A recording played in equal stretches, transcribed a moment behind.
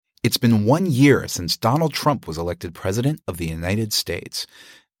It's been 1 year since Donald Trump was elected president of the United States.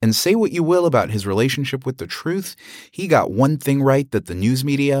 And say what you will about his relationship with the truth, he got one thing right that the news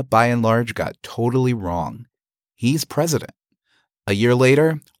media, by and large, got totally wrong. He's president. A year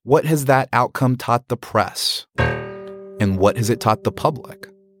later, what has that outcome taught the press? And what has it taught the public?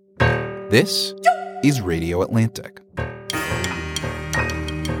 This is Radio Atlantic.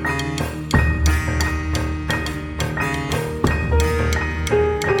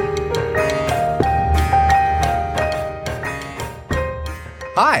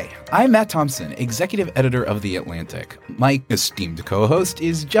 Hi, I'm Matt Thompson, executive editor of The Atlantic. My esteemed co-host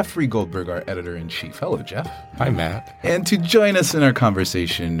is Jeffrey Goldberg, our editor-in-chief. Hello, Jeff. Hi, Matt. And to join us in our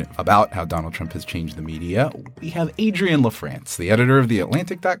conversation about how Donald Trump has changed the media, we have Adrienne LaFrance, the editor of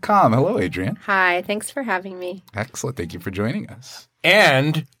TheAtlantic.com. Hello, Adrienne. Hi, thanks for having me. Excellent. Thank you for joining us.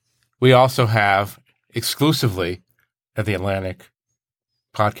 And we also have exclusively at The Atlantic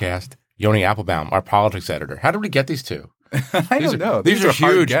podcast, Yoni Appelbaum, our politics editor. How did we get these two? I don't know. These are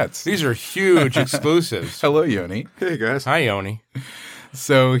hard huge. gets. These are huge exclusives. Hello, Yoni. Hey, guys. Hi, Yoni.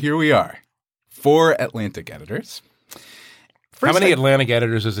 So here we are, 4 Atlantic editors. How many Atlantic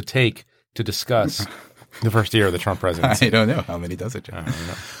editors does it take to discuss the first year of the Trump presidency? I don't know. How many does it, Jeff? I don't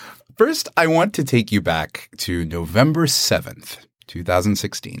know. First, I want to take you back to November 7th,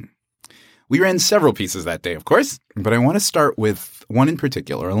 2016. We ran several pieces that day, of course, but I want to start with one in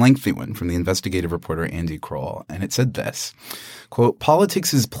particular, a lengthy one from the investigative reporter Andy Kroll, and it said this, quote,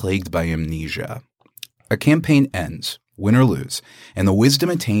 "Politics is plagued by amnesia. A campaign ends, win or lose, and the wisdom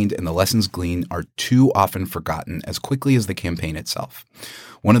attained and the lessons gleaned are too often forgotten as quickly as the campaign itself.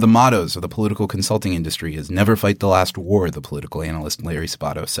 One of the mottos of the political consulting industry is never fight the last war, the political analyst Larry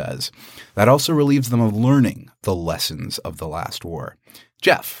Sabato says. That also relieves them of learning the lessons of the last war."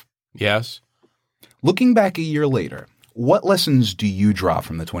 Jeff. Yes. Looking back a year later, what lessons do you draw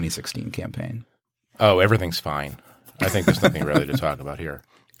from the 2016 campaign? Oh, everything's fine. I think there's nothing really to talk about here.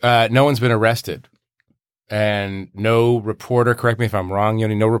 No one's been arrested. And no reporter, correct me if I'm wrong,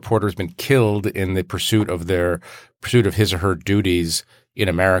 Yoni, no reporter has been killed in the pursuit of his or her duties in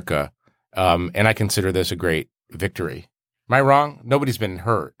America. And I consider this a great victory. Am I wrong? Nobody's been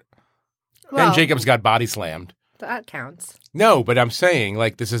hurt. Well, Ben Jacobs got body slammed. That counts. No, but I'm saying,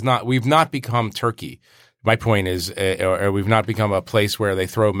 like, we've not become Turkey. My point is, or we've not become a place where they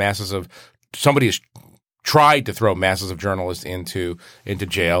throw somebody has tried to throw masses of journalists into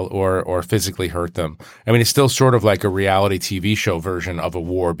jail or physically hurt them. I mean, it's still sort of like a reality TV show version of a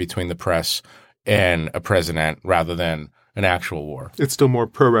war between the press and a president rather than an actual war. It's still more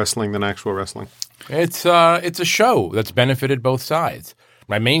pro wrestling than actual wrestling. It's a show that's benefited both sides.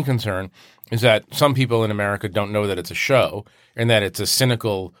 My main concern is that some people in America don't know that it's a show and that it's a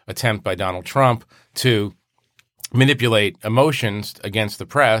cynical attempt by Donald Trump to manipulate emotions against the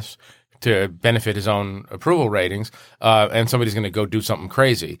press to benefit his own approval ratings, and somebody's going to go do something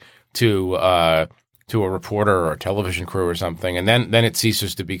crazy to a reporter or a television crew or something, and then it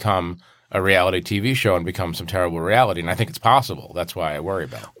ceases to become a reality TV show and becomes some terrible reality. And I think it's possible. That's why I worry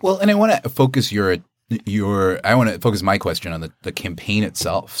about it. Well, and I want to focus my question on the campaign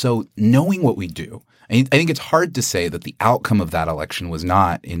itself. So knowing what we do, I think it's hard to say that the outcome of that election was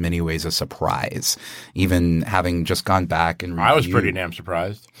not in many ways a surprise, even having just gone back and reviewed. I was pretty damn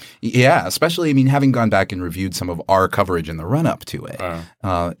surprised. Yeah, especially, having gone back and reviewed some of our coverage in the run-up to it.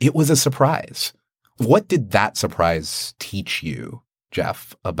 It was a surprise. What did that surprise teach you,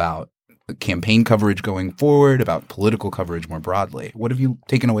 Jeff, about campaign coverage going forward, about political coverage more broadly? What have you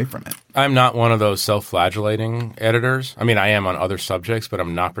taken away from it? I'm not one of those self-flagellating editors. I mean, I am on other subjects, but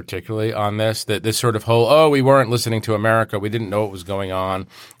I'm not particularly on this. This sort of whole, we weren't listening to America. We didn't know what was going on.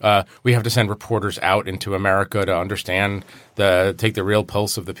 We have to send reporters out into America to understand, take the real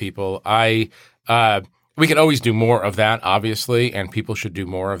pulse of the people. We can always do more of that, obviously, and people should do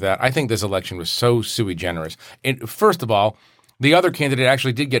more of that. I think this election was so sui generis. First of all, the other candidate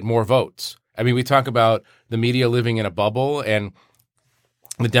actually did get more votes. I mean, we talk about the media living in a bubble and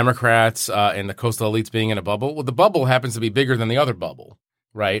the Democrats and the coastal elites being in a bubble. Well, the bubble happens to be bigger than the other bubble,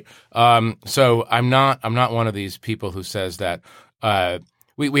 right? So I'm not one of these people who says that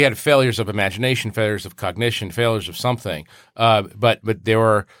we had failures of imagination, failures of cognition, failures of something. But there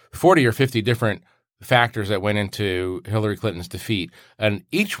were 40 or 50 different factors that went into Hillary Clinton's defeat, and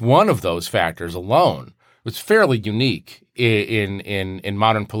each one of those factors alone was fairly unique in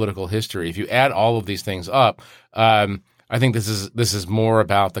modern political history. If you add all of these things up, I think this is more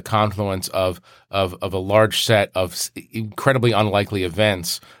about the confluence of a large set of incredibly unlikely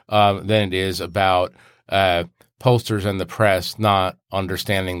events than it is about pollsters and the press not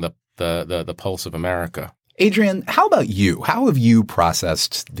understanding the pulse of America. Adrienne, how about you? How have you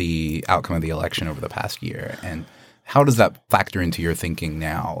processed the outcome of the election over the past year? And how does that factor into your thinking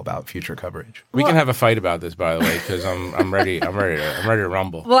now about future coverage? We can have a fight about this, by the way, because I'm ready to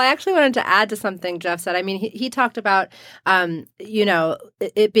rumble. Well, I actually wanted to add to something Jeff said. I mean, he talked about,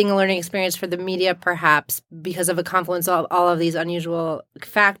 it being a learning experience for the media, perhaps because of a confluence of all of these unusual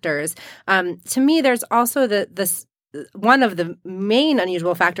factors. To me, there's also this. One of the main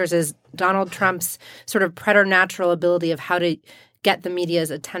unusual factors is Donald Trump's sort of preternatural ability of how to get the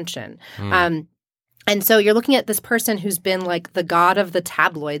media's attention. And so you're looking at this person who's been like the god of the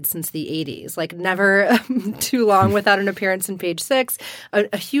tabloids since the 80s, like never too long without an appearance in Page Six,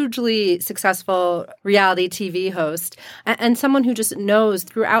 a hugely successful reality TV host, and someone who just knows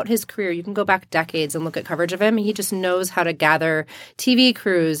throughout his career, you can go back decades and look at coverage of him, he just knows how to gather TV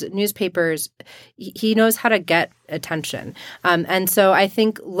crews, newspapers. He knows how to get attention. And so I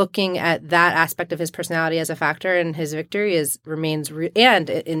think looking at that aspect of his personality as a factor in his victory and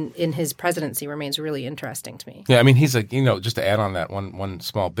in his presidency remains really interesting to me. Yeah, I mean, he's just to add on that one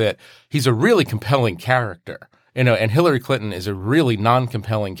small bit, he's a really compelling character, and Hillary Clinton is a really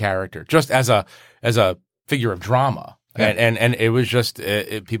non-compelling character, just as a figure of drama. Yeah. And it was just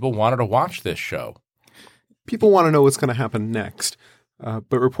people wanted to watch this show. People want to know what's going to happen next.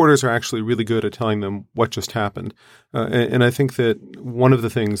 But reporters are actually really good at telling them what just happened. And I think that one of the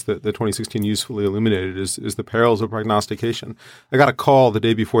things that 2016 usefully illuminated is the perils of prognostication. I got a call the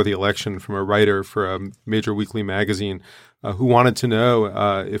day before the election from a writer for a major weekly magazine who wanted to know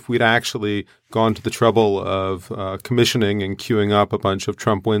if we'd actually gone to the trouble of commissioning and queuing up a bunch of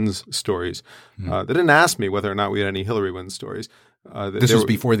Trump wins stories. They didn't ask me whether or not we had any Hillary wins stories. This was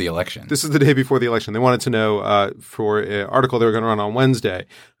before the election. This is the day before the election. They wanted to know for an article they were going to run on Wednesday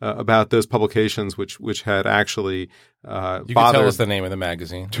about those publications which had actually you can tell us the name of the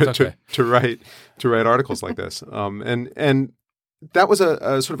magazine to write articles like this. And that was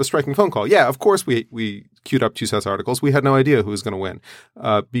a sort of a striking phone call. Yeah, of course we queued up two sets of articles. We had no idea who was going to win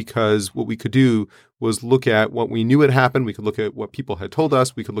because what we could do was look at what we knew had happened. We could look at what people had told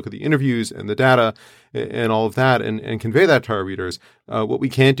us. We could look at the interviews and the data and all of that and convey that to our readers. What we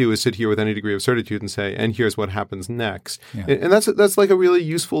can't do is sit here with any degree of certitude and say, and here's what happens next. Yeah. And that's like a really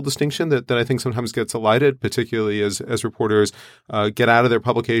useful distinction that I think sometimes gets elided, particularly as reporters get out of their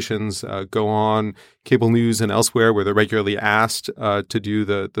publications, go on cable news and elsewhere where they're regularly asked to do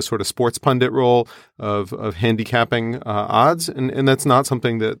the sort of sports pundit role of handicapping odds. And that's not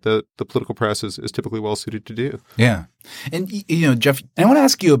something that the political press is typically well suited to do. Yeah. And, Jeff, I want to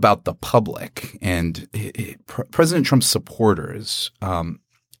ask you about the public and President Trump's supporters.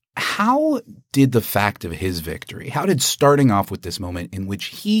 How did the fact of his victory, how did starting off with this moment in which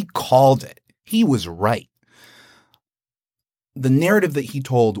he called it, he was right, the narrative that he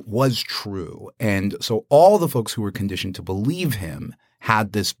told was true. And so all the folks who were conditioned to believe him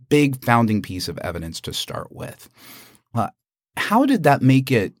had this big founding piece of evidence to start with. How did that make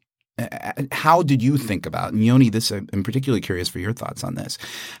it? How did you think about, and Yoni, I'm particularly curious for your thoughts on this.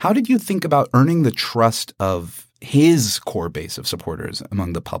 How did you think about earning the trust of his core base of supporters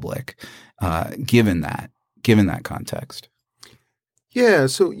among the public, given that context? Yeah,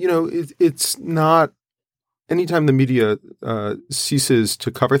 so it's not anytime the media ceases to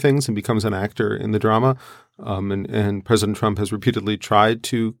cover things and becomes an actor in the drama, and President Trump has repeatedly tried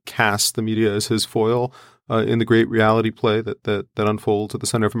to cast the media as his foil in the great reality play that unfolds at the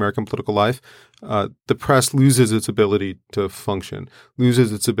center of American political life, the press loses its ability to function,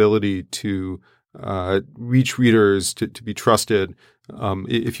 loses its ability to reach readers, to be trusted.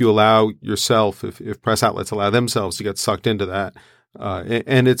 If you allow yourself, if press outlets allow themselves to get sucked into that,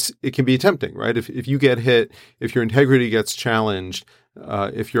 and it can be tempting, right? If you get hit, if your integrity gets challenged,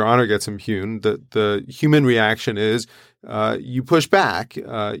 if your honor gets impugned, the human reaction is you push back,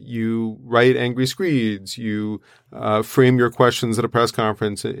 you write angry screeds, you frame your questions at a press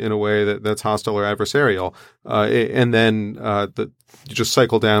conference in a way that's hostile or adversarial, and then you just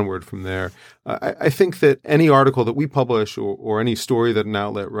cycle downward from there. I think that any article that we publish or any story that an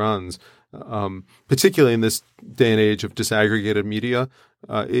outlet runs, particularly in this day and age of disaggregated media,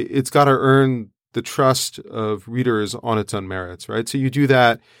 it's got to earn the trust of readers on its own merits, right? So you do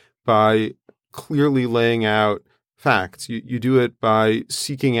that by clearly laying out facts. You do it by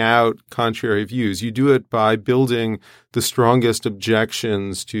seeking out contrary views. You do it by building the strongest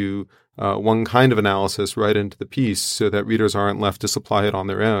objections to one kind of analysis right into the piece so that readers aren't left to supply it on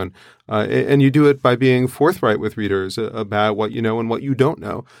their own. And you do it by being forthright with readers about what you know and what you don't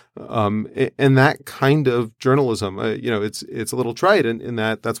know. And that kind of journalism, it's a little trite in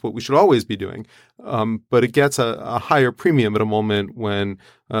that that's what we should always be doing. But it gets a higher premium at a moment when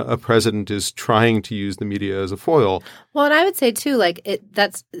a president is trying to use the media as a foil. Well, and I would say too,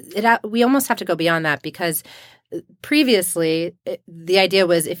 we almost have to go beyond that, because previously, the idea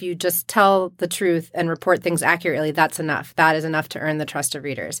was if you just tell the truth and report things accurately, that's enough. That is enough to earn the trust of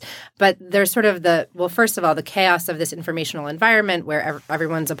readers. But there's sort of first of all, the chaos of this informational environment where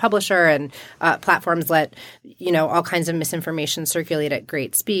everyone's a publisher and platforms let, all kinds of misinformation circulate at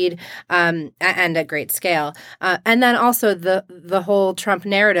great speed and at great scale. And then also the whole Trump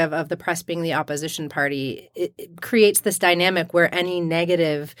narrative of the press being the opposition party, it creates this dynamic where any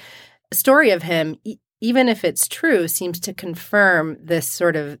negative story of him, even if it's true, seems to confirm this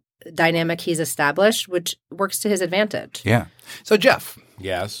sort of dynamic he's established, which works to his advantage. Yeah. So, Jeff.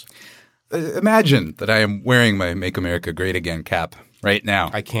 Yes? Imagine that I am wearing my Make America Great Again cap right now.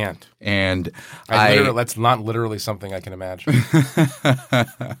 I can't. And that's not literally something I can imagine.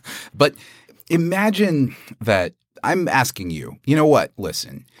 But imagine that I'm asking you, you know what?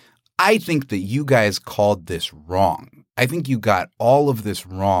 Listen, I think that you guys called this wrong. I think you got all of this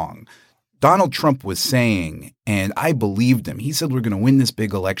wrong. Donald Trump was saying, and I believed him, he said we're going to win this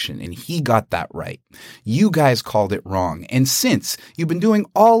big election, and he got that right. You guys called it wrong. And since you've been doing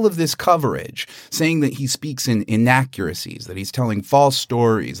all of this coverage, saying that he speaks in inaccuracies, that he's telling false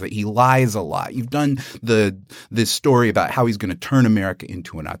stories, that he lies a lot, you've done this story about how he's going to turn America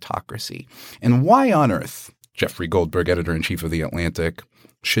into an autocracy. And why on earth, Jeffrey Goldberg, editor-in-chief of The Atlantic,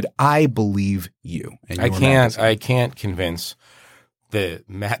 should I believe you? I can't convince the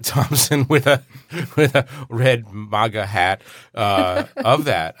Matt Thompson with a red MAGA hat of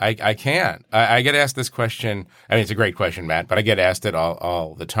that. I can't. I get asked this question. I mean, it's a great question, Matt, but I get asked it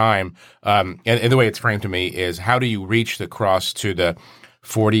all the time. And the way it's framed to me is, how do you reach the cross to the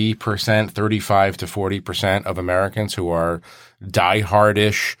 40%, 35 to 40% of Americans who are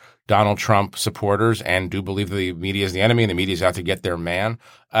diehardish Donald Trump supporters and do believe the media is the enemy and the media is out to get their man?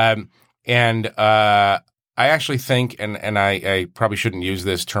 I actually think, and I probably shouldn't use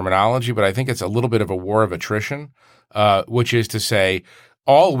this terminology, but I think it's a little bit of a war of attrition, which is to say,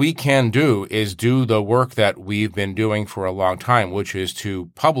 all we can do is do the work that we've been doing for a long time, which is to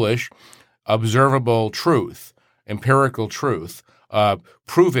publish observable truth, empirical truth,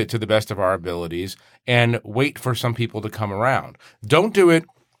 prove it to the best of our abilities, and wait for some people to come around. Don't do it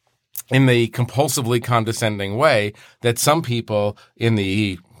in the compulsively condescending way that some people in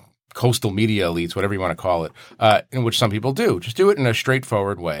the coastal media elites, whatever you want to call it, in which some people do. Just do it in a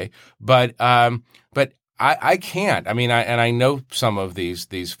straightforward way. But I can't. I mean, I know some of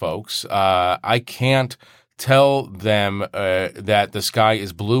these folks. I can't tell them that the sky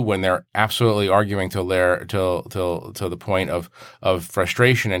is blue when they're absolutely arguing till the point of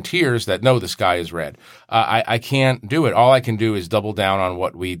frustration and tears that no, the sky is red. I can't do it. All I can do is double down on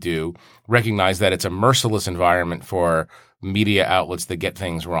what we do, recognize that it's a merciless environment for media outlets that get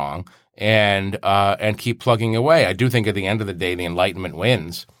things wrong, and keep plugging away. I do think at the end of the day, the Enlightenment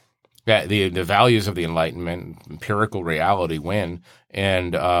wins. The values of the Enlightenment, empirical reality, win.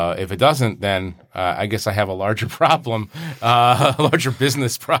 And if it doesn't, then I guess I have a larger problem, a larger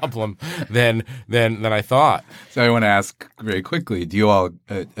business problem than I thought. So I want to ask very quickly, do you all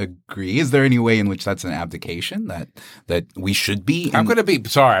agree? Is there any way in which that's an abdication that we should be? How could it be?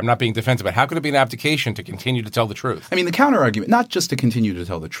 Sorry, I'm not being defensive, but how could it be an abdication to continue to tell the truth? I mean, the counter argument, not just to continue to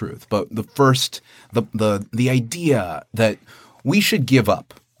tell the truth, but the idea that we should give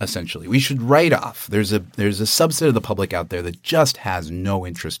up. Essentially, we should write off. There's a subset of the public out there that just has no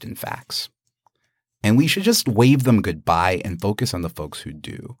interest in facts. And we should just wave them goodbye and focus on the folks who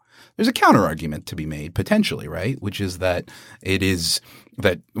do. There's a counter argument to be made, potentially, right? Which is that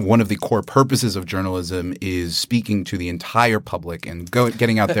one of the core purposes of journalism is speaking to the entire public and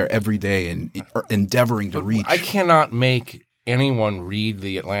getting out there every day and endeavoring to reach. I cannot make anyone read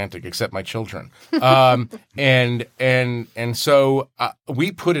The Atlantic except my children. And so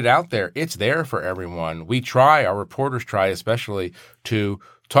we put it out there. It's there for everyone. We try, our reporters try especially, to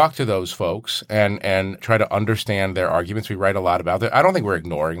talk to those folks and try to understand their arguments. We write a lot about it. I don't think we're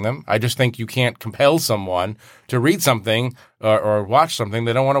ignoring them. I just think you can't compel someone to read something or watch something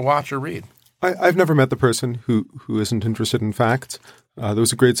they don't want to watch or read. I've never met the person who isn't interested in facts. There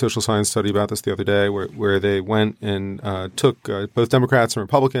was a great social science study about this the other day where they went and took both Democrats and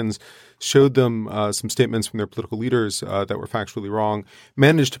Republicans showed them some statements from their political leaders that were factually wrong,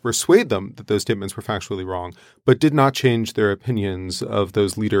 managed to persuade them that those statements were factually wrong, but did not change their opinions of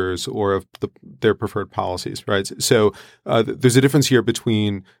those leaders or of their preferred policies, right? So there's a difference here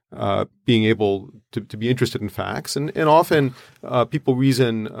between being able to be interested in facts. And often people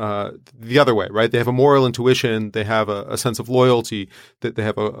reason the other way, right? They have a moral intuition. They have a sense of loyalty. That they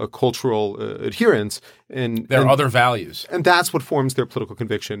have a cultural adherence. And there are other values. And that's what forms their political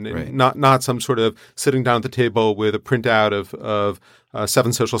conviction. Right. And not some sort of sitting down at the table with a printout of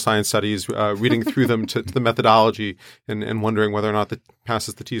 7 social science studies, reading through them to the methodology and wondering whether or not that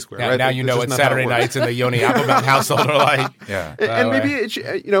passes the T-square. Now, right? now you know what Saturday nights in the Yoni Appelbaum household are like. Yeah. And maybe it,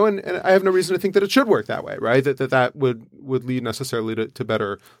 and I have no reason to think that it should work that way, right? That would lead necessarily to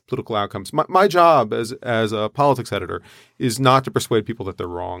better political outcomes. My job as a politics editor is not to persuade people that they're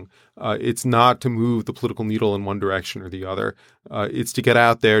wrong. It's not to move the political needle in one direction or the other. It's to get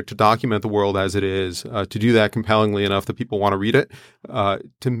out there to document the world as it is, to do that compellingly enough that people want to read it,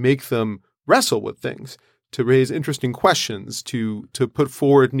 to make them wrestle with things, to raise interesting questions, to put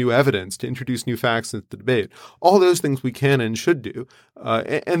forward new evidence, to introduce new facts into the debate. All those things we can and should do.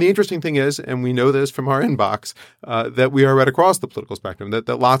 And the interesting thing is, and we know this from our inbox, that we are right across the political spectrum, that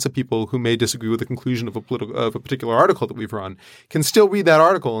lots of people who may disagree with the conclusion of a particular article that we've run can still read that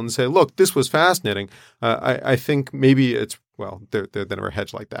article and say, look, this was fascinating. I think maybe it's well, they're never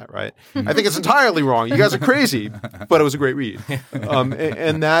hedged like that, right? I think it's entirely wrong. You guys are crazy, but it was a great read.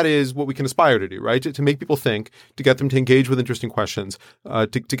 And that is what we can aspire to do, right? To make people think, to get them to engage with interesting questions, to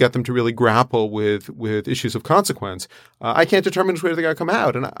get them to really grapple with issues of consequence. I can't determine which way they're going to come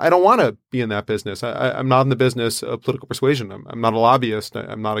out, and I don't want to be in that business. I'm not in the business of political persuasion. I'm not a lobbyist.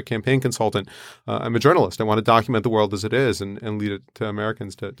 I'm not a campaign consultant. I'm a journalist. I want to document the world as it is and lead it to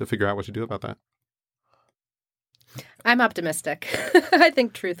Americans to figure out what to do about that. I'm optimistic. I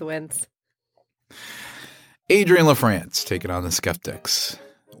think truth wins. Adrienne LaFrance taking on the skeptics.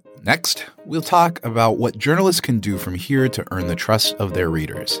 Next, we'll talk about what journalists can do from here to earn the trust of their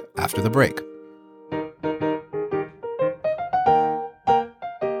readers after the break.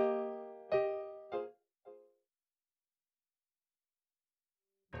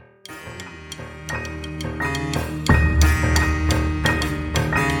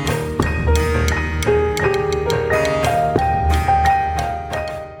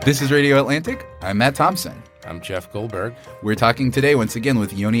 This is Radio Atlantic. I'm Matt Thompson. I'm Jeff Goldberg. We're talking today once again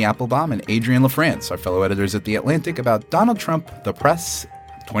with Yoni Appelbaum and Adrienne LaFrance, our fellow editors at The Atlantic, about Donald Trump, the press,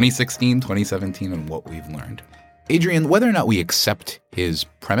 2016, 2017, and what we've learned. Adrienne, whether or not we accept his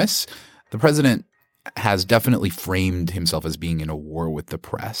premise, the president has definitely framed himself as being in a war with the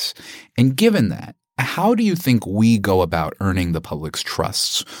press. And given that, how do you think we go about earning the public's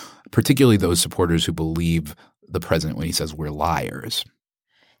trusts, particularly those supporters who believe the president when he says we're liars?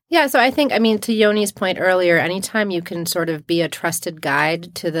 Yeah, so I think, to Yoni's point earlier, anytime you can sort of be a trusted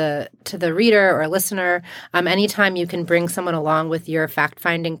guide to the reader or listener, anytime you can bring someone along with your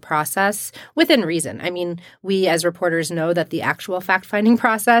fact-finding process within reason. We as reporters know that the actual fact-finding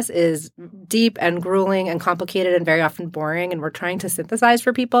process is deep and grueling and complicated and very often boring, and we're trying to synthesize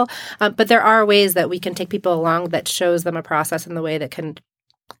for people. But there are ways that we can take people along that shows them a process in the way that can,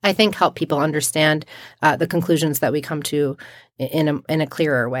 I think, help people understand the conclusions that we come to in a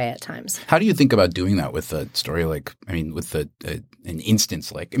clearer way at times. How do you think about doing that with a story with an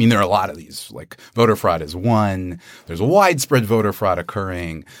instance there are a lot of these, like voter fraud is one. There's a widespread voter fraud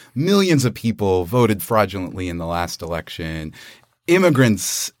occurring. Millions of people voted fraudulently in the last election.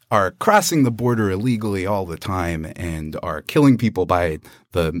 Immigrants are crossing the border illegally all the time and are killing people by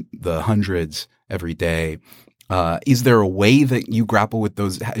the hundreds every day. Is there a way that you grapple with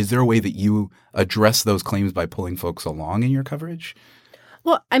those? Is there a way that you address those claims by pulling folks along in your coverage?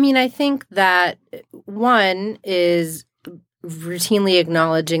 Well, I think that one is routinely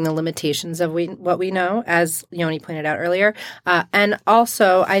acknowledging the limitations of what we know, as Yoni pointed out earlier. And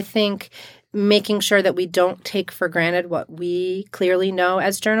also, I think making sure that we don't take for granted what we clearly know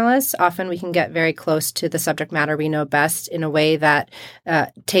as journalists. Often we can get very close to the subject matter we know best in a way that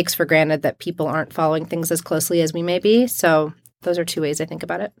takes for granted that people aren't following things as closely as we may be. So those are two ways I think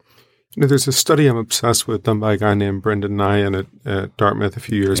about it. There's a study I'm obsessed with done by a guy named Brendan Nyan at Dartmouth a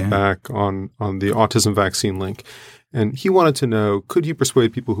few years back on the autism vaccine link. And he wanted to know, could you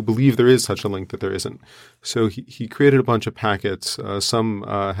persuade people who believe there is such a link that there isn't? So he created a bunch of packets. Some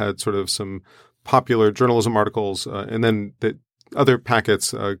had sort of some popular journalism articles, and then the other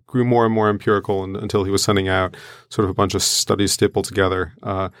packets grew more and more empirical until he was sending out sort of a bunch of studies stapled together.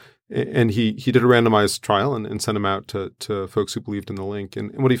 And he did a randomized trial and sent them out to folks who believed in the link.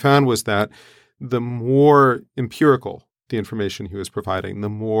 And what he found was that the more empirical the information he was providing, the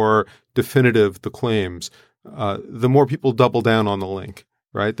more definitive the claims, the more people double down on the link.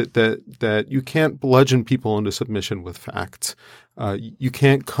 Right? That you can't bludgeon people into submission with facts. You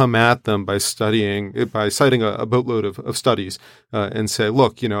can't come at them by citing a boatload of studies and say,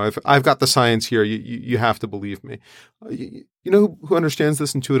 look, I've got the science here. You have to believe me. You know who understands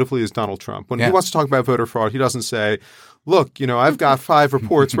this intuitively is Donald Trump. When he wants to talk about voter fraud, he doesn't say, look, I've got 5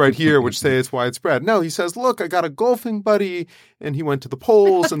 reports right here which say it's widespread. No, he says, look, I got a golfing buddy and he went to the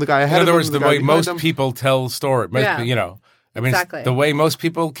polls and the guy ahead of him. In other words, the way most people tell stories, Exactly. The way most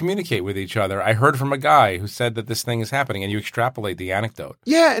people communicate with each other. I heard from a guy who said that this thing is happening, and you extrapolate the anecdote.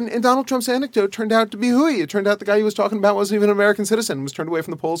 Yeah, and Donald Trump's anecdote turned out to be hooey. It turned out the guy he was talking about wasn't even an American citizen and was turned away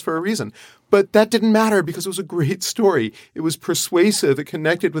from the polls for a reason. But that didn't matter because it was a great story. It was persuasive. It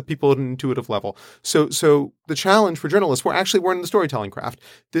connected with people at an intuitive level. So the challenge for journalists, we're in the storytelling craft.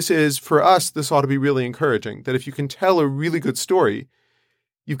 For us, this ought to be really encouraging, that if you can tell a really good story,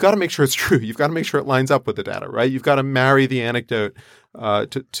 you've got to make sure it's true. You've got to make sure it lines up with the data, right? You've got to marry the anecdote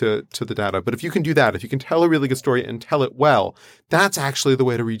to the data. But if you can do that, if you can tell a really good story and tell it well, that's actually the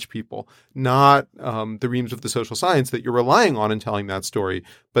way to reach people, not the reams of the social science that you're relying on in telling that story,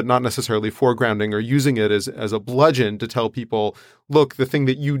 but not necessarily foregrounding or using it as a bludgeon to tell people, look, the thing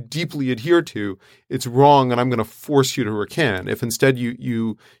that you deeply adhere to, it's wrong and I'm going to force you to recant. If instead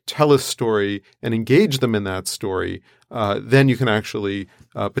you tell a story and engage them in that story, then you can actually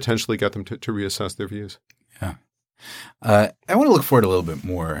potentially get them to reassess their views. Yeah. I want to look forward a little bit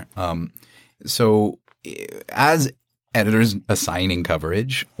more. So as editors assigning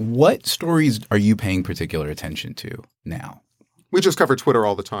coverage, what stories are you paying particular attention to now? We just cover Twitter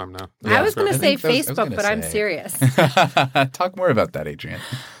all the time now. I was going to say Facebook, but I'm serious. Talk more about that, Adrienne.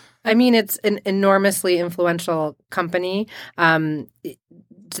 I mean, it's an enormously influential company. There's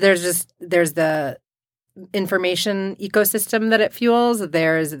the information ecosystem that it fuels.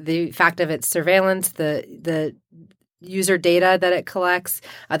 There's the fact of its surveillance, the user data that it collects,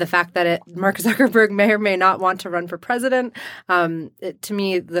 the fact that Mark Zuckerberg may or may not want to run for president. To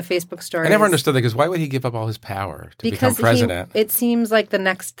me, the Facebook story. I never understood that, because why would he give up all his power to become president? It seems like the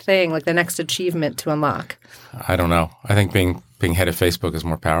next thing, like the next achievement to unlock. I don't know. I think being head of Facebook is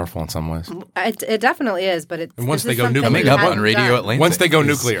more powerful in some ways. It definitely is, but it's once they go nuclear. Coming up on Radio Atlantic. Once they go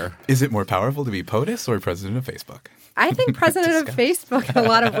nuclear. Is it more powerful to be POTUS or president of Facebook? I think president of Facebook in a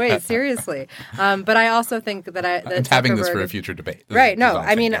lot of ways, seriously. But I also think that I'm tabbing this for a future debate. Right. No,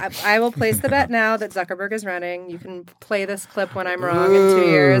 I mean, I will place the bet now that Zuckerberg is running. You can play this clip when I'm wrong in 2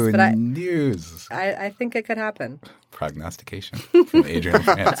 years. But news. I think it could happen. Prognostication from Adrienne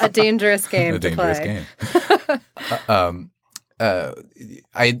LaFrance. A dangerous game to play.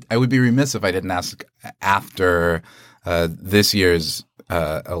 I would be remiss if I didn't ask, after this year's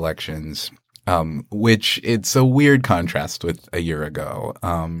elections, which it's a weird contrast with a year ago.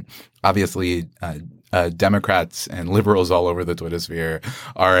 Obviously, Democrats and liberals all over the Twitter sphere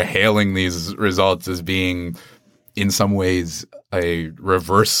are hailing these results as being, in some ways, a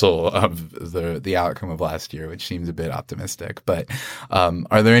reversal of the outcome of last year, which seems a bit optimistic. But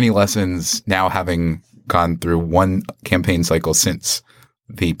are there any lessons now, having gone through one campaign cycle since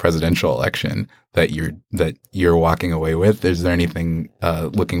the presidential election, that you're walking away with? Is there anything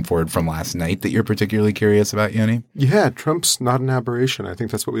looking forward from last night that you're particularly curious about, Yoni? Yeah, Trump's not an aberration. I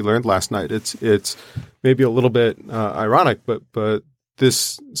think that's what we learned last night. It's maybe a little bit ironic, but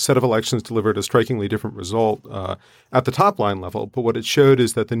this set of elections delivered a strikingly different result at the top line level. But what it showed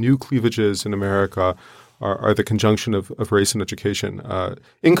is that the new cleavages in America are the conjunction of race and education.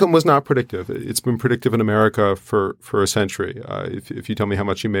 Income was not predictive. It's been predictive in America for a century. If you tell me how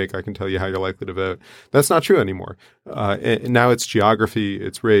much you make, I can tell you how you're likely to vote. That's not true anymore. And now it's geography,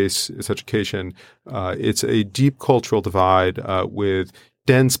 it's race, it's education. It's a deep cultural divide with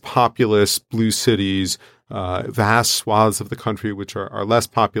dense, populous blue cities, vast swaths of the country which are less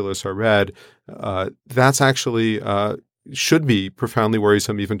populous or red. That's actually should be profoundly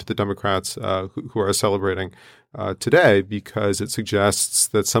worrisome even to the Democrats who are celebrating today, because it suggests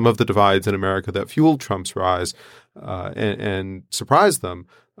that some of the divides in America that fueled Trump's rise and surprised them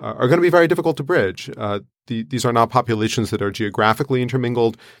are going to be very difficult to bridge. These are not populations that are geographically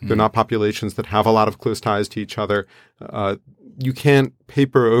intermingled. They're not populations that have a lot of close ties to each other. You can't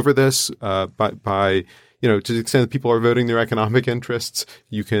paper over this by to the extent that people are voting their economic interests.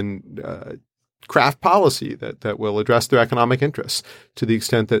 You can craft policy that will address their economic interests to the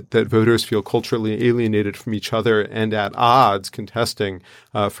extent that voters feel culturally alienated from each other and at odds contesting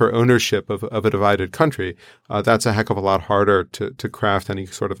for ownership of a divided country. That's a heck of a lot harder to craft any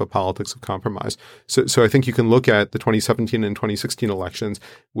sort of a politics of compromise. So I think you can look at the 2017 and 2016 elections,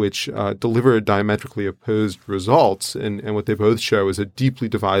 which delivered diametrically opposed results, and what they both show is a deeply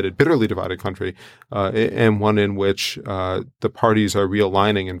divided, bitterly divided country, and one in which the parties are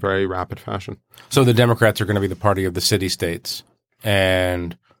realigning in very rapid fashion. So the Democrats are going to be the party of the city-states,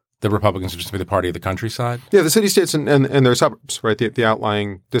 and the Republicans are just going to be the party of the countryside? Yeah, the city-states and their suburbs, right? The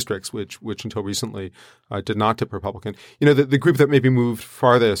outlying districts, which until recently did not tip Republican. The group that maybe moved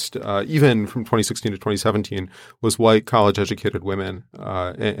farthest, even from 2016 to 2017, was white college-educated women,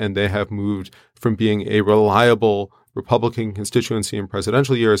 and they have moved from being a reliable Republican constituency in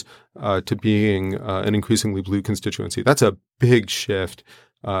presidential years to being an increasingly blue constituency. That's a big shift.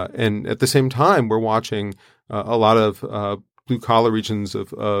 And at the same time, we're watching a lot of blue-collar regions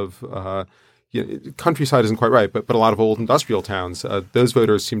of countryside isn't quite right, but a lot of old industrial towns. Those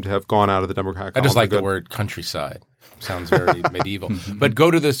voters seem to have gone out of the Democratic column. I just like the word countryside. Sounds very medieval. But go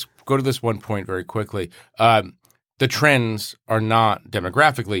to this one point very quickly. The trends are not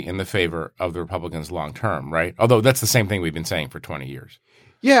demographically in the favor of the Republicans long term, right? Although that's the same thing we've been saying for 20 years.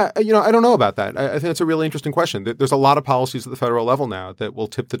 Yeah, I don't know about that. I think it's a really interesting question. There's a lot of policies at the federal level now that will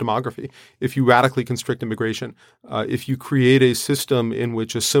tip the demography. If you radically constrict immigration, if you create a system in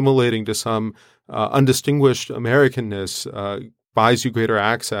which assimilating to some undistinguished Americanness buys you greater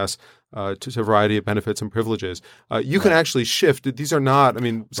access to a variety of benefits and privileges, you can actually shift. These are not,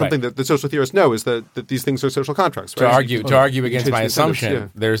 something that the social theorists know is that these things are social contracts. Right? To argue against my assumption,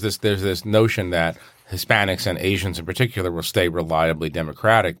 there's this notion that Hispanics and Asians in particular will stay reliably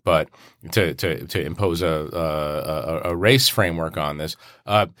Democratic, but to impose a race framework on this,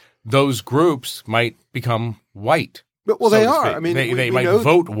 those groups might become white. Well, they are. They might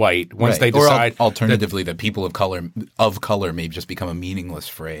vote white once they decide. Or alternatively, that people of color may just become a meaningless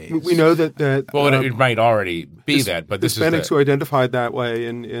phrase. We know that. Well, it might already be that, but this Hispanics who identified that way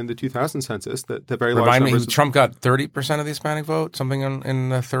in the 2000 census, that very large numbers. Remind me, Trump got 30% of the Hispanic vote, something in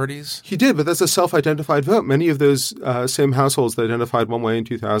the 30s. He did, but that's a self-identified vote. Many of those same households that identified one way in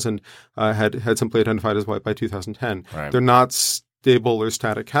 2000 had simply identified as white by 2010. Right. They're not stable or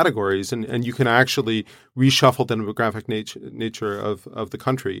static categories, and you can actually reshuffle the demographic nature of the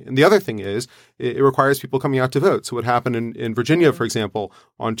country. And the other thing is it requires people coming out to vote. So what happened in Virginia, for example,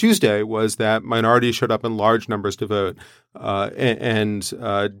 on Tuesday was that minorities showed up in large numbers to vote and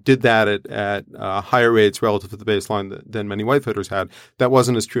did that at higher rates relative to the baseline than many white voters had. That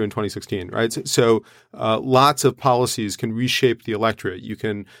wasn't as true in 2016, right? So lots of policies can reshape the electorate. You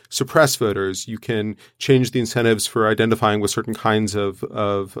can suppress voters. You can change the incentives for identifying with certain kinds of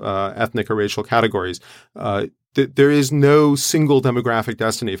ethnic or racial categories. There is no single demographic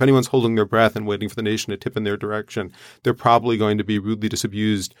destiny. If anyone's holding their breath and waiting for the nation to tip in their direction, they're probably going to be rudely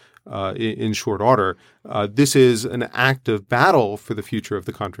disabused in short order. This is an active battle for the future of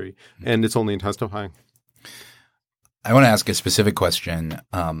the country, and it's only intensifying. I want to ask a specific question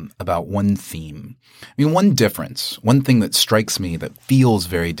about one theme. One difference, one thing that strikes me that feels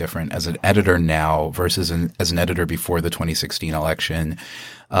very different as an editor now versus as an editor before the 2016 election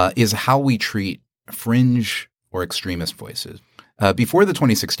is how we treat fringe or extremist voices. Before the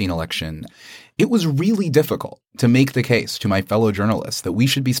 2016 election, it was really difficult to make the case to my fellow journalists that we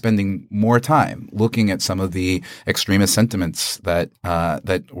should be spending more time looking at some of the extremist sentiments that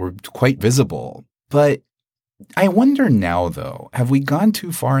were quite visible. But I wonder now, though, have we gone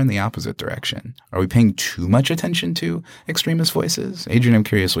too far in the opposite direction? Are we paying too much attention to extremist voices? Adrienne, I'm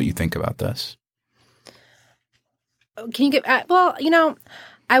curious what you think about this. Can you get well,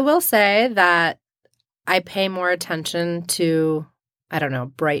 I will say that I pay more attention to,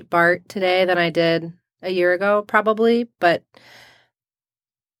 Breitbart today than I did a year ago, probably. But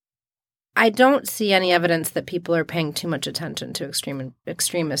I don't see any evidence that people are paying too much attention to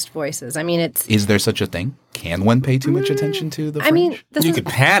extremist voices. Is there such a thing? Can one pay too much attention to the fringe? You could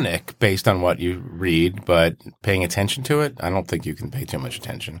panic based on what you read, but paying attention to it, I don't think you can pay too much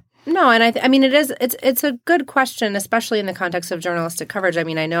attention. No, and it's a good question, especially in the context of journalistic coverage.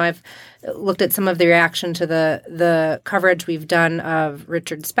 I know I've looked at some of the reaction to the coverage we've done of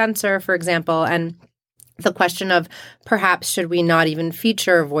Richard Spencer, for example, and the question of perhaps should we not even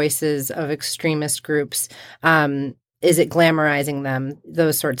feature voices of extremist groups? Is it glamorizing them?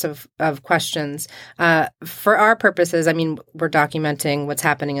 Those sorts of questions. For our purposes, we're documenting what's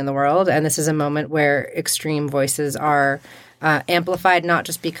happening in the world, and this is a moment where extreme voices are amplified, not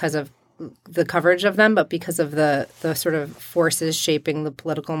just because of the coverage of them, but because of the sort of forces shaping the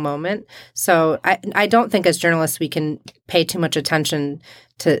political moment. So I don't think as journalists we can pay too much attention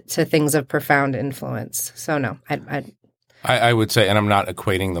to things of profound influence. So no, I would say, and I'm not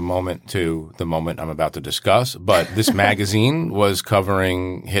equating the moment to the moment I'm about to discuss, but this magazine was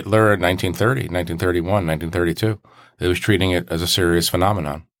covering Hitler in 1930, 1931, 1932. It was treating it as a serious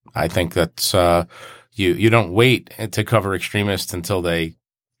phenomenon. I think that's you don't wait to cover extremists until they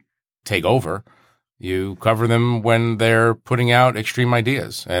take over. You cover them when they're putting out extreme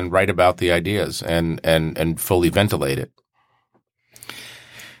ideas and write about the ideas and fully ventilate it.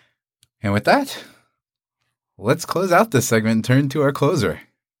 And with that, let's close out this segment and turn to our closer,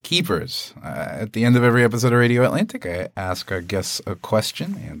 Keepers. At the end of every episode of Radio Atlantic, I ask our guests a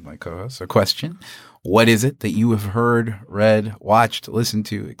question and my co-hosts a question. What is it that you have heard, read, watched, listened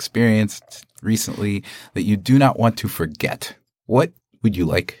to, experienced recently that you do not want to forget? What would you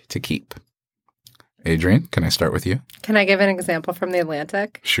like to keep? Adrienne, can I start with you? Can I give an example from The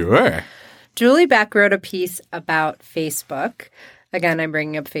Atlantic? Sure. Julie Beck wrote a piece about Facebook. Again, I'm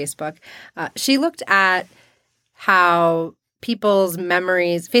bringing up Facebook. She looked at how people's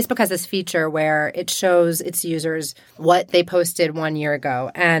memories. Facebook has this feature where it shows its users what they posted 1 year ago.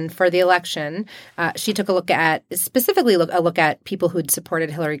 And for the election, she took a look at people who'd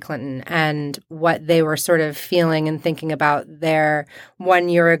supported Hillary Clinton and what they were sort of feeling and thinking about their 1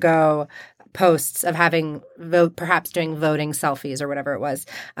 year ago posts of perhaps doing voting selfies or whatever it was.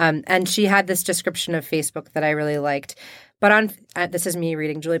 And she had this description of Facebook that I really liked. But this is me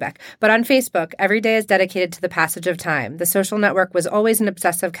reading Julie Beck. But on Facebook, every day is dedicated to the passage of time. The social network was always an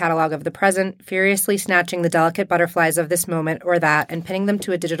obsessive catalog of the present, furiously snatching the delicate butterflies of this moment or that and pinning them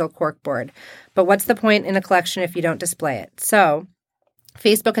to a digital corkboard. But what's the point in a collection if you don't display it? So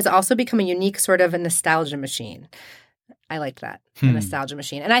Facebook has also become a unique sort of a nostalgia machine. I liked that, a nostalgia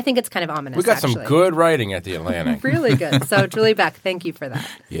machine. And I think it's kind of ominous, We got some good writing at The Atlantic. Really good. So Julie Beck, thank you for that.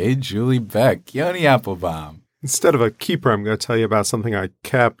 Yay, Julie Beck. Yoni Appelbaum. Instead of a keeper, I'm going to tell you about something I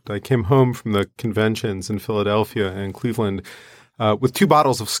kept. I came home from the conventions in Philadelphia and Cleveland with 2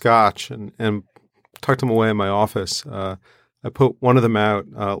 bottles of scotch and tucked them away in my office. I put one of them out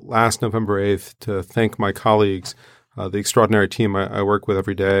last November 8th to thank my colleagues, the extraordinary team I work with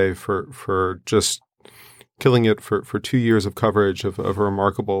every day for just killing it for 2 years of coverage of a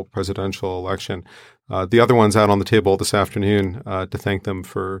remarkable presidential election. The other one's out on the table this afternoon to thank them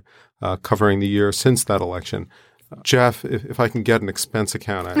for covering the year since that election. Jeff, if I can get an expense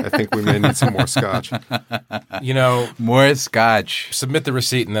account, I think we may need some more scotch. More scotch. Submit the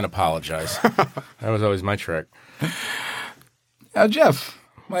receipt and then apologize. That was always my trick. Now, Jeff,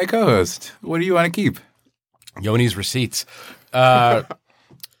 my co-host, what do you want to keep? Yoni's receipts.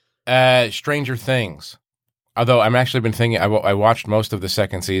 Stranger Things. Although I'm actually been thinking, I watched most of the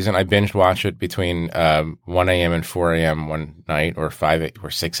second season. I binge watched it between 1 a.m. and 4 a.m. one night, or 5 or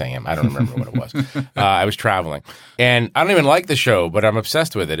 6 a.m. I don't remember what it was. I was traveling, and I don't even like the show, but I'm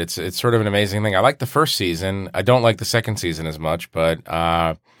obsessed with it. It's sort of an amazing thing. I like the first season. I don't like the second season as much, but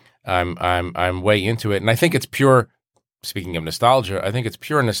I'm way into it, and I think it's pure. Speaking of nostalgia, I think it's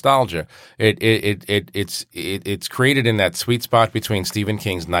pure nostalgia. It's created in that sweet spot between Stephen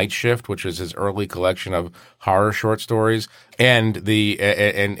King's Night Shift, which is his early collection of horror short stories, and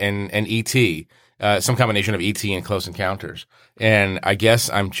and E.T., some combination of E.T. and Close Encounters. And I guess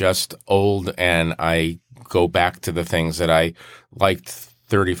I'm just old, and I go back to the things that I liked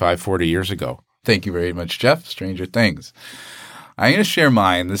 35, 40 years ago. Thank you very much, Jeff. Stranger Things. I'm going to share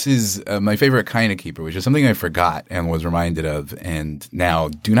mine. This is my favorite kind of keeper, which is something I forgot and was reminded of and now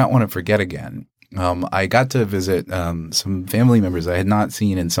do not want to forget again. I got to visit some family members I had not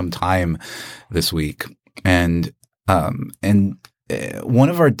seen in some time this week. And one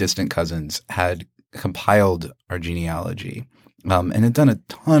of our distant cousins had compiled our genealogy and had done a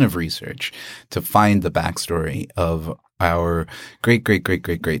ton of research to find the backstory of our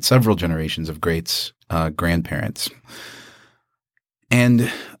great, several generations of greats, grandparents.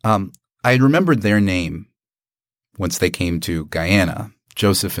 And I remembered their name once they came to Guyana,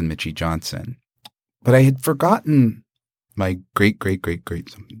 Joseph and Mitchie Johnson. But I had forgotten my great,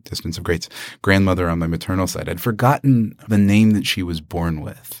 distance of greats, grandmother on my maternal side. I'd forgotten the name that she was born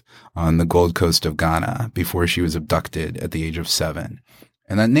with on the Gold Coast of Ghana before she was abducted at the age of 7.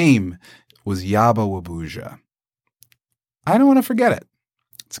 And that name was Yaba Wabuja. I don't want to forget it.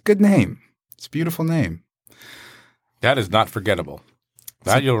 It's a good name. It's a beautiful name. That is not forgettable.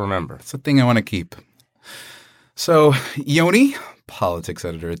 That you'll remember. It's a thing I want to keep. So, Yoni, politics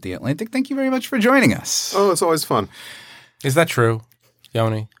editor at The Atlantic, thank you very much for joining us. Oh, it's always fun. Is that true,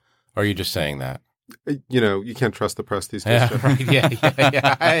 Yoni? Or are you just saying that? You can't trust the press these days. Yeah, right.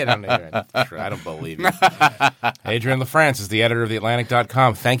 Yeah. I don't believe it. Adrienne LaFrance is the editor of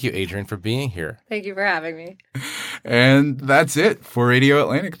theatlantic.com. Thank you, Adrienne, for being here. Thank you for having me. And that's it for Radio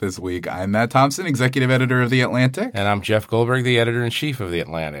Atlantic this week. I'm Matt Thompson, executive editor of The Atlantic. And I'm Jeff Goldberg, the editor-in-chief of The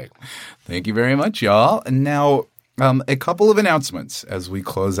Atlantic. Thank you very much, y'all. And now a couple of announcements as we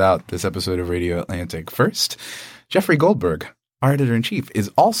close out this episode of Radio Atlantic. First, Jeffrey Goldberg, our editor-in-chief, is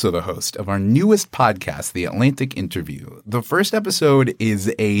also the host of our newest podcast, The Atlantic Interview. The first episode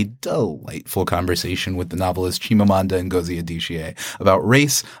is a delightful conversation with the novelist Chimamanda Ngozi Adichie about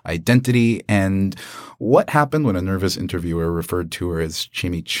race, identity, and what happened when a nervous interviewer referred to her as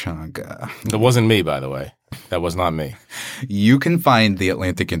chimichanga. It wasn't me, by the way. That was not me. You can find The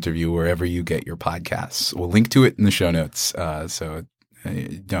Atlantic Interview wherever you get your podcasts. We'll link to it in the show notes, so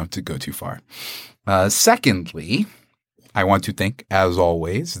you don't have to go too far. Secondly, I want to thank, as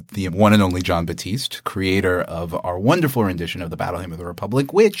always, the one and only Jon Batiste, creator of our wonderful rendition of the Battle Hymn of the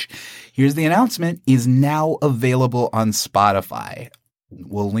Republic, which, here's the announcement, is now available on Spotify.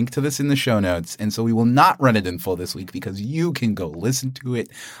 We'll link to this in the show notes, and so we will not run it in full this week because you can go listen to it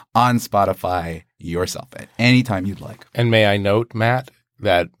on Spotify yourself at any time you'd like. And may I note, Matt,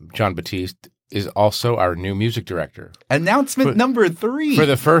 that Jon Batiste is also our new music director. Announcement number 3. For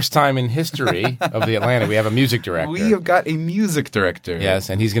the first time in history of The Atlantic, we have a music director. We have got a music director. Yes,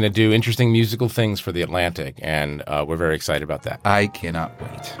 and he's going to do interesting musical things for The Atlantic, and we're very excited about that. I cannot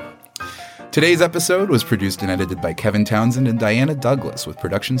wait. Today's episode was produced and edited by Kevin Townsend and Diana Douglas with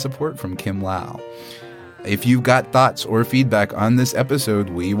production support from Kim Lau. If you've got thoughts or feedback on this episode,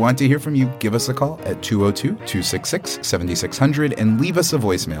 we want to hear from you. Give us a call at 202-266-7600 and leave us a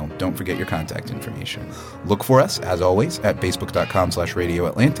voicemail. Don't forget your contact information. Look for us, as always, at facebook.com/Radio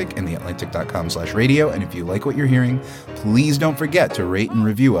Atlantic and theatlantic.com/radio. And if you like what you're hearing, please don't forget to rate and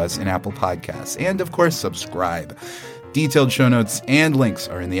review us in Apple Podcasts. And, of course, subscribe. Detailed show notes and links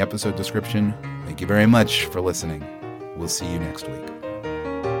are in the episode description. Thank you very much for listening. We'll see you next week.